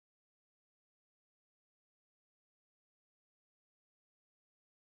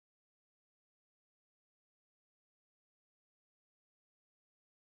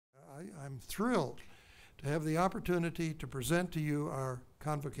I'm thrilled to have the opportunity to present to you our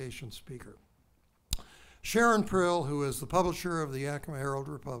Convocation speaker. Sharon Prill, who is the publisher of the Yakima Herald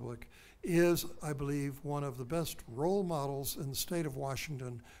Republic, is, I believe, one of the best role models in the state of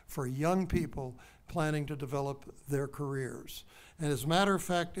Washington for young people planning to develop their careers. And as a matter of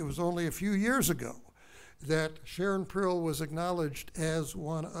fact, it was only a few years ago that Sharon Prill was acknowledged as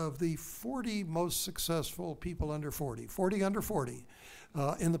one of the 40 most successful people under 40 under 40,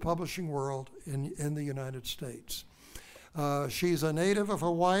 in the publishing world in the United States. She's a native of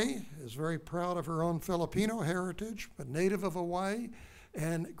Hawaii, is very proud of her own Filipino heritage, but native of Hawaii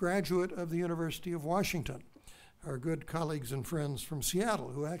and graduate of the University of Washington. Our good colleagues and friends from Seattle,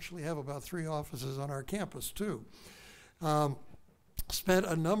 who actually have about 3 offices on our campus too. Spent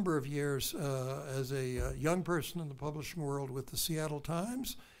a number of years as a young person in the publishing world with the Seattle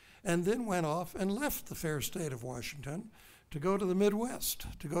Times, and then went off and left the fair state of Washington to go to the Midwest,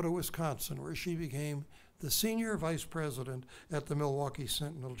 to go to Wisconsin, where she became the senior vice president at the Milwaukee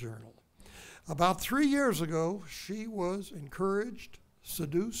Sentinel-Journal. About 3 years ago, she was encouraged,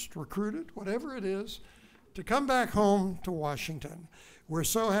 seduced, recruited, whatever it is, to come back home to Washington. We're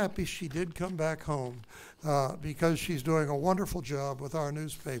so happy she did come back home because she's doing a wonderful job with our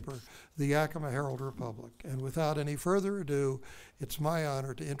newspaper, the Yakima Herald Republic. And without any further ado, it's my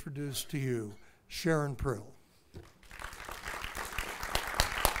honor to introduce to you Sharon Prill.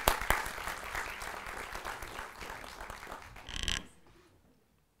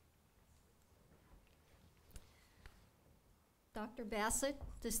 Dr. Bassett,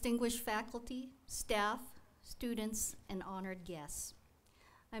 distinguished faculty, staff, students, and honored guests.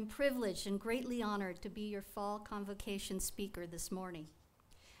 I'm privileged and greatly honored to be your fall convocation speaker this morning.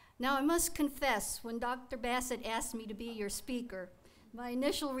 Now, I must confess, when Dr. Bassett asked me to be your speaker, my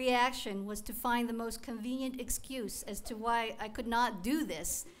initial reaction was to find the most convenient excuse as to why I could not do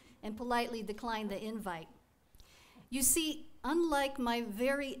this and politely decline the invite. You see, unlike my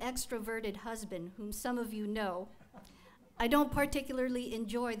very extroverted husband, whom some of you know, I don't particularly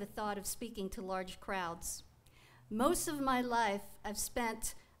enjoy the thought of speaking to large crowds. Most of my life I've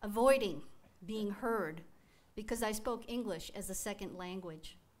spent avoiding being heard because I spoke English as a second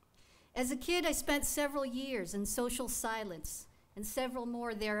language. As a kid, I spent several years in social silence and several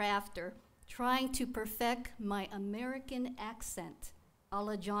more thereafter trying to perfect my American accent a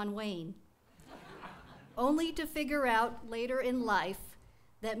la John Wayne, only to figure out later in life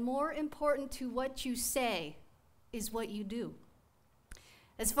that more important to what you say is what you do.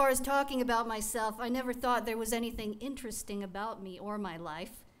 As far as talking about myself, I never thought there was anything interesting about me or my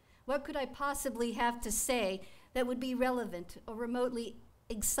life. What could I possibly have to say that would be relevant or remotely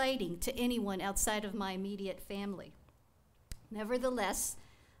exciting to anyone outside of my immediate family? Nevertheless,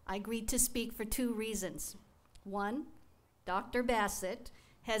 I agreed to speak for 2 reasons. One, Dr. Bassett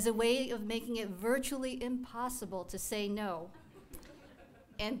has a way of making it virtually impossible to say no.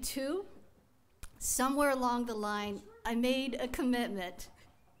 And 2, somewhere along the line, I made a commitment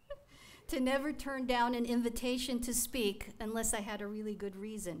to never turn down an invitation to speak unless I had a really good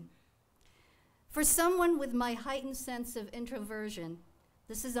reason. For someone with my heightened sense of introversion,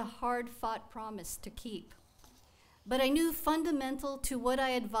 this is a hard-fought promise to keep. But I knew fundamental to what I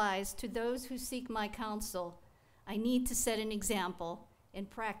advise to those who seek my counsel, I need to set an example and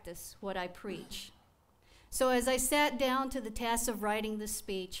practice what I preach. So as I sat down to the task of writing this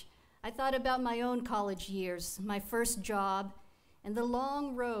speech, I thought about my own college years, my first job, and the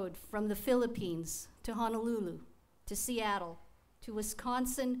long road from the Philippines to Honolulu, to Seattle, to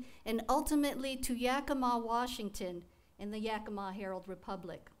Wisconsin, and ultimately to Yakima, Washington, and the Yakima Herald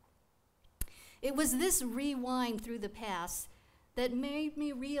Republic. It was this rewind through the past that made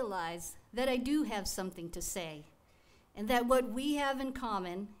me realize that I do have something to say, and that what we have in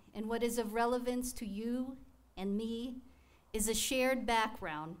common and what is of relevance to you and me is a shared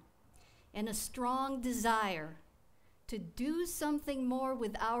background and a strong desire to do something more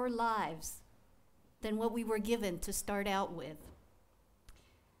with our lives than what we were given to start out with.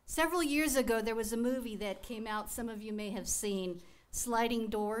 Several years ago, there was a movie that came out, some of you may have seen, Sliding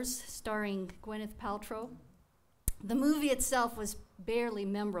Doors, starring Gwyneth Paltrow. The movie itself was barely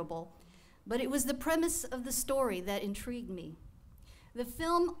memorable, but it was the premise of the story that intrigued me. The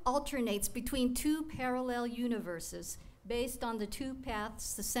film alternates between 2 parallel universes based on the 2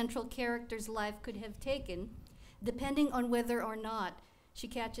 paths the central character's life could have taken, depending on whether or not she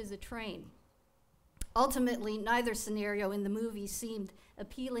catches a train. Ultimately, neither scenario in the movie seemed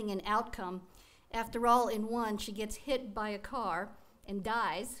appealing in outcome. After all, in one, she gets hit by a car and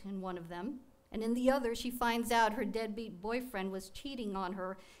dies in one of them, and in the other, she finds out her deadbeat boyfriend was cheating on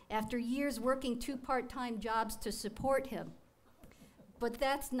her after years working 2 part-time jobs to support him. but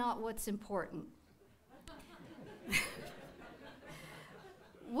that's not what's important.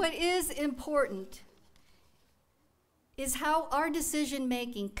 What is important is how our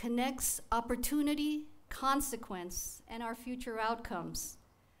decision-making connects opportunity, consequence, and our future outcomes.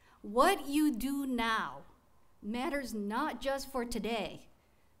 What you do now matters not just for today,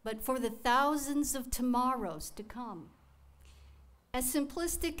 but for the thousands of tomorrows to come. As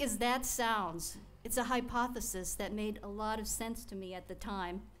simplistic as that sounds, it's a hypothesis that made a lot of sense to me at the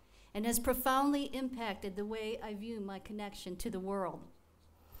time and has profoundly impacted the way I view my connection to the world.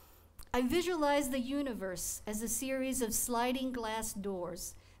 I visualize the universe as a series of sliding glass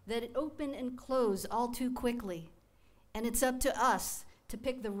doors that open and close all too quickly, and it's up to us to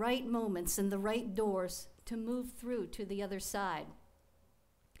pick the right moments and the right doors to move through to the other side.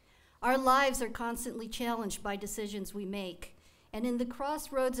 Our lives are constantly challenged by decisions we make, and in the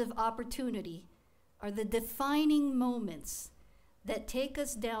crossroads of opportunity are the defining moments that take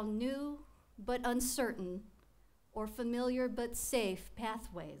us down new but uncertain or familiar but safe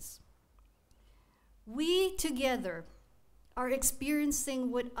pathways. We together are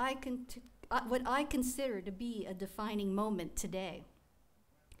experiencing what I consider to be a defining moment today.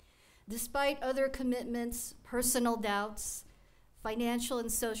 Despite other commitments, personal doubts, financial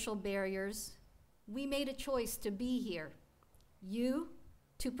and social barriers, we made a choice to be here. You,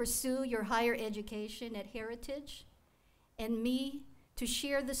 to pursue your higher education at Heritage, and me, to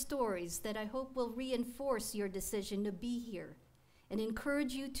share the stories that I hope will reinforce your decision to be here and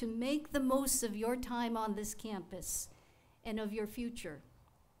encourage you to make the most of your time on this campus and of your future.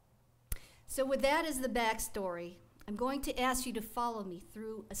 So with that as the backstory, I'm going to ask you to follow me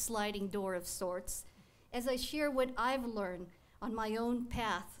through a sliding door of sorts as I share what I've learned on my own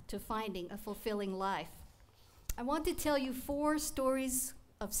path to finding a fulfilling life. I want to tell you 4 stories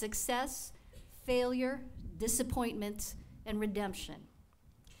of success, failure, disappointment, and redemption.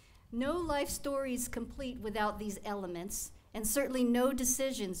 No life story is complete without these elements, and certainly no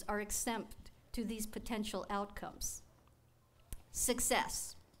decisions are exempt to these potential outcomes.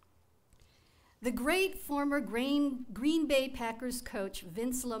 Success. The great former Green Bay Packers coach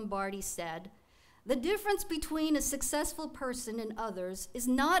Vince Lombardi said, "The difference between a successful person and others is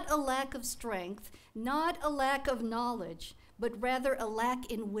not a lack of strength, not a lack of knowledge, but rather a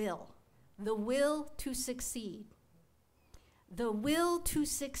lack in will, the will to succeed." The will to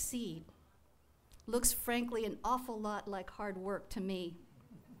succeed looks frankly an awful lot like hard work to me.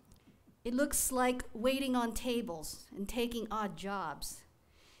 It looks like waiting on tables and taking odd jobs.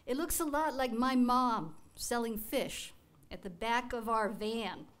 It looks a lot like my mom selling fish at the back of our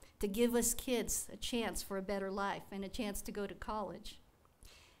van to give us kids a chance for a better life and a chance to go to college.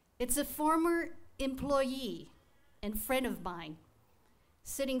 It's a former employee and friend of mine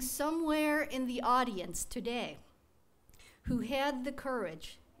sitting somewhere in the audience today who had the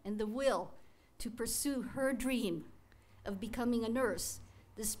courage and the will to pursue her dream of becoming a nurse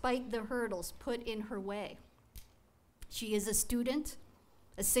despite the hurdles put in her way. She is a student,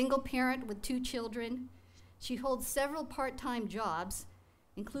 a single parent with 2 children. She holds several part-time jobs,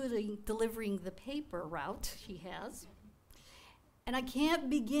 including delivering the paper route she has. And I can't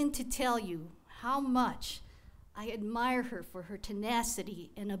begin to tell you how much I admire her for her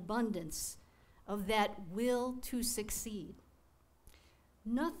tenacity and abundance of that will to succeed.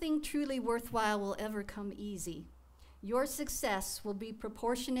 Nothing truly worthwhile will ever come easy. Your success will be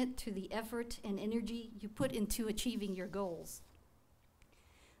proportionate to the effort and energy you put into achieving your goals.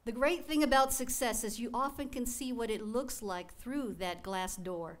 The great thing about success is you often can see what it looks like through that glass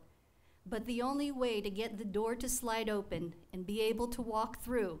door. But the only way to get the door to slide open and be able to walk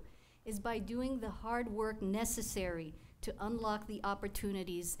through is by doing the hard work necessary to unlock the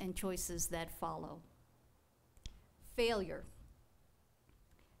opportunities and choices that follow. Failure.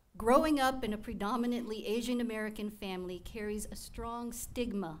 Growing up in a predominantly Asian American family carries a strong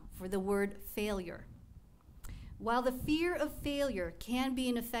stigma for the word failure. While the fear of failure can be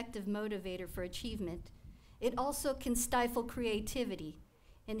an effective motivator for achievement, it also can stifle creativity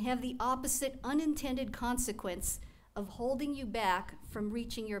and have the opposite unintended consequence of holding you back from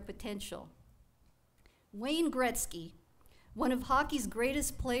reaching your potential. Wayne Gretzky, one of hockey's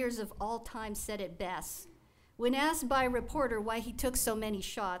greatest players of all time, said it best. When asked by a reporter why he took so many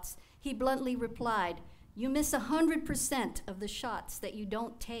shots, he bluntly replied, "You miss 100% of the shots that you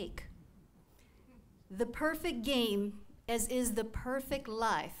don't take." The perfect game, as is the perfect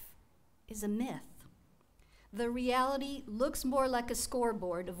life, is a myth. The reality looks more like a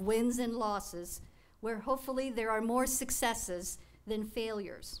scoreboard of wins and losses, where hopefully there are more successes than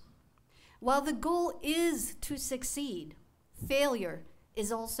failures. While the goal is to succeed, failure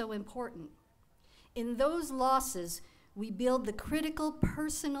is also important. In those losses, we build the critical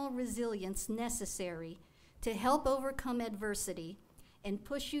personal resilience necessary to help overcome adversity and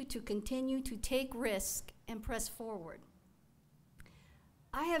push you to continue to take risk and press forward.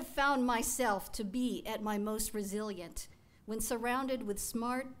 I have found myself to be at my most resilient when surrounded with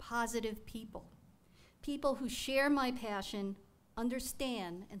smart, positive people, people who share my passion,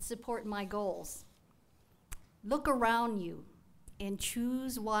 understand, and support my goals. Look around you and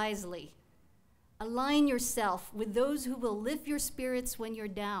choose wisely. Align yourself with those who will lift your spirits when you're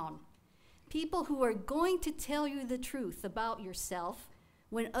down, people who are going to tell you the truth about yourself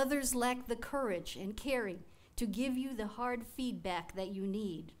when others lack the courage and caring to give you the hard feedback that you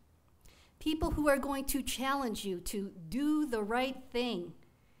need. People who are going to challenge you to do the right thing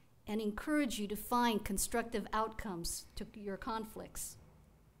and encourage you to find constructive outcomes to your conflicts.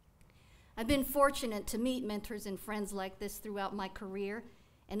 I've been fortunate to meet mentors and friends like this throughout my career,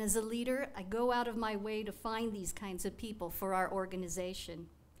 and as a leader, I go out of my way to find these kinds of people for our organization.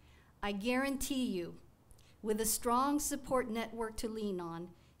 I guarantee you, with a strong support network to lean on,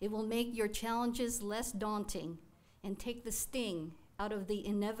 it will make your challenges less daunting and take the sting out of the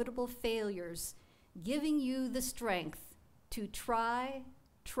inevitable failures, giving you the strength to try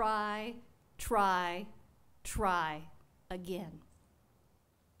again.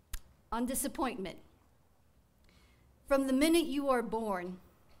 On disappointment. From the minute you are born,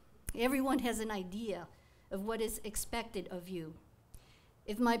 everyone has an idea of what is expected of you.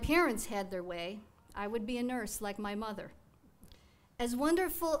 If my parents had their way, I would be a nurse like my mother. As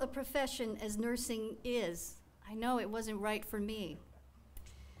wonderful a profession as nursing is, I know it wasn't right for me.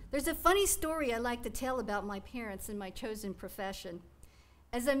 There's a funny story I like to tell about my parents and my chosen profession.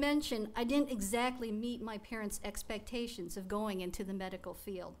 As I mentioned, I didn't exactly meet my parents' expectations of going into the medical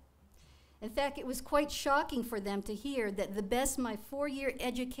field. In fact, it was quite shocking for them to hear that the best my 4-year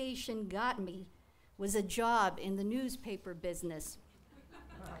education got me was a job in the newspaper business.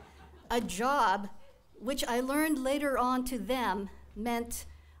 A job which I learned later on to them meant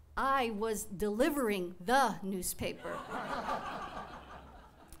I was delivering the newspaper.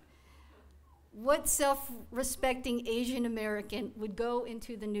 What self-respecting Asian American would go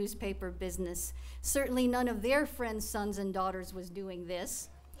into the newspaper business? Certainly none of their friends' sons and daughters was doing this.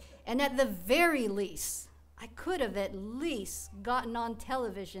 And at the very least, I could have at least gotten on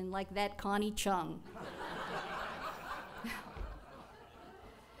television like that Connie Chung.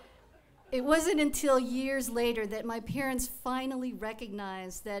 It wasn't until years later that my parents finally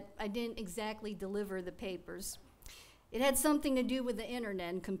recognized that I didn't exactly deliver the papers. It had something to do with the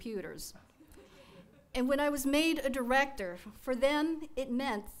internet and computers. And when I was made a director, for them, it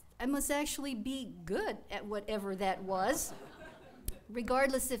meant I must actually be good at whatever that was,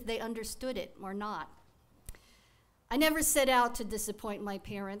 regardless if they understood it or not. I never set out to disappoint my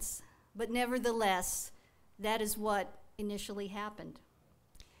parents, but nevertheless, that is what initially happened.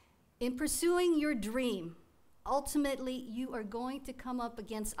 In pursuing your dream, ultimately you are going to come up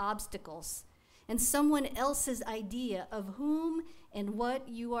against obstacles and someone else's idea of whom and what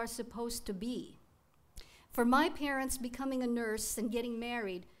you are supposed to be. For my parents, becoming a nurse and getting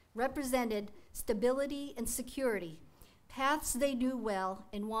married represented stability and security, paths they knew well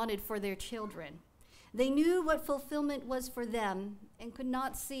and wanted for their children. They knew what fulfillment was for them and could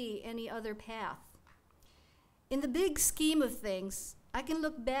not see any other path. In the big scheme of things, I can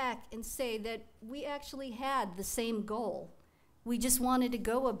look back and say that we actually had the same goal. We just wanted to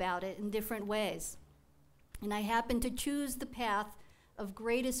go about it in different ways. And I happened to choose the path of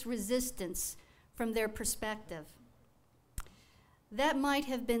greatest resistance from their perspective. That might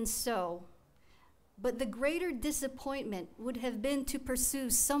have been so, but the greater disappointment would have been to pursue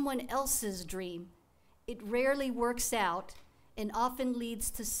someone else's dream. It rarely works out and often leads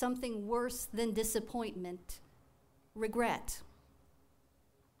to something worse than disappointment, regret.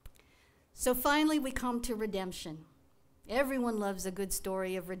 So finally, we come to redemption. Everyone loves a good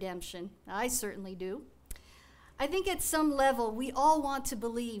story of redemption. I certainly do. I think at some level, we all want to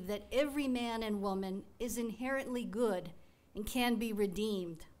believe that every man and woman is inherently good and can be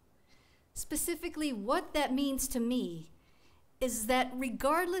redeemed. Specifically, what that means to me is that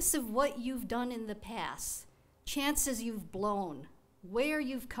regardless of what you've done in the past, chances you've blown, where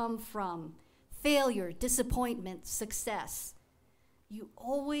you've come from, failure, disappointment, success, you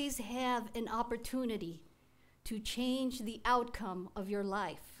always have an opportunity to change the outcome of your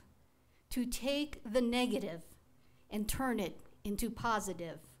life, to take the negative and turn it into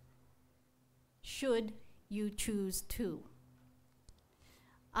positive, should you choose to.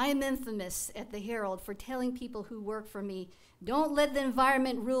 I am infamous at the Herald for telling people who work for me, don't let the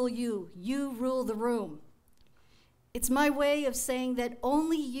environment rule you, you rule the room. It's my way of saying that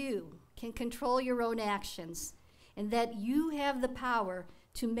only you can control your own actions, and that you have the power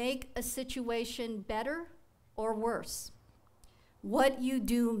to make a situation better or worse. What you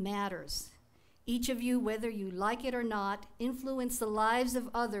do matters. Each of you, whether you like it or not, influence the lives of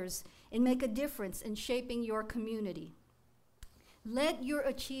others and make a difference in shaping your community. Let your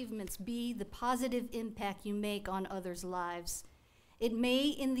achievements be the positive impact you make on others' lives. It may,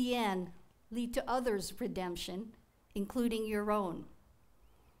 in the end, lead to others' redemption, including your own.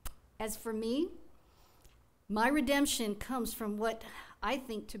 As for me, my redemption comes from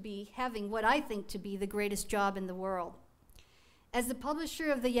having what I think to be the greatest job in the world. As the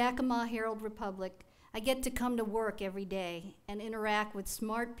publisher of the Yakima Herald Republic, I get to come to work every day and interact with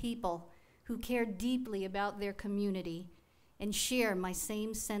smart people who care deeply about their community and share my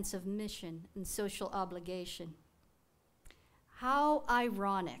same sense of mission and social obligation. How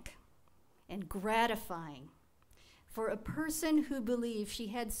ironic and gratifying for a person who believed she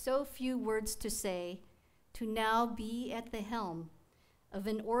had so few words to say to now be at the helm of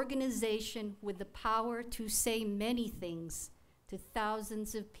an organization with the power to say many things to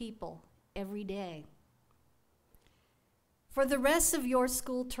thousands of people every day. For the rest of your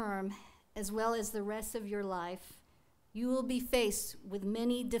school term, as well as the rest of your life, you will be faced with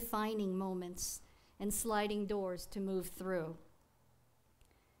many defining moments and sliding doors to move through.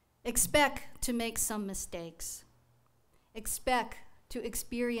 Expect to make some mistakes. Expect to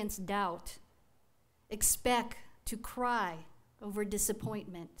experience doubt. Expect to cry over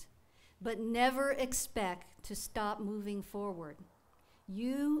disappointment, but never expect to stop moving forward.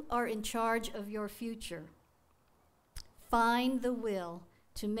 You are in charge of your future. Find the will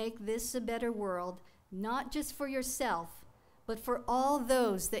to make this a better world, not just for yourself, but for all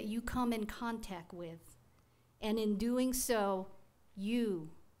those that you come in contact with. And in doing so, you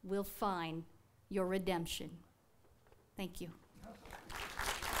will find your redemption. Thank you.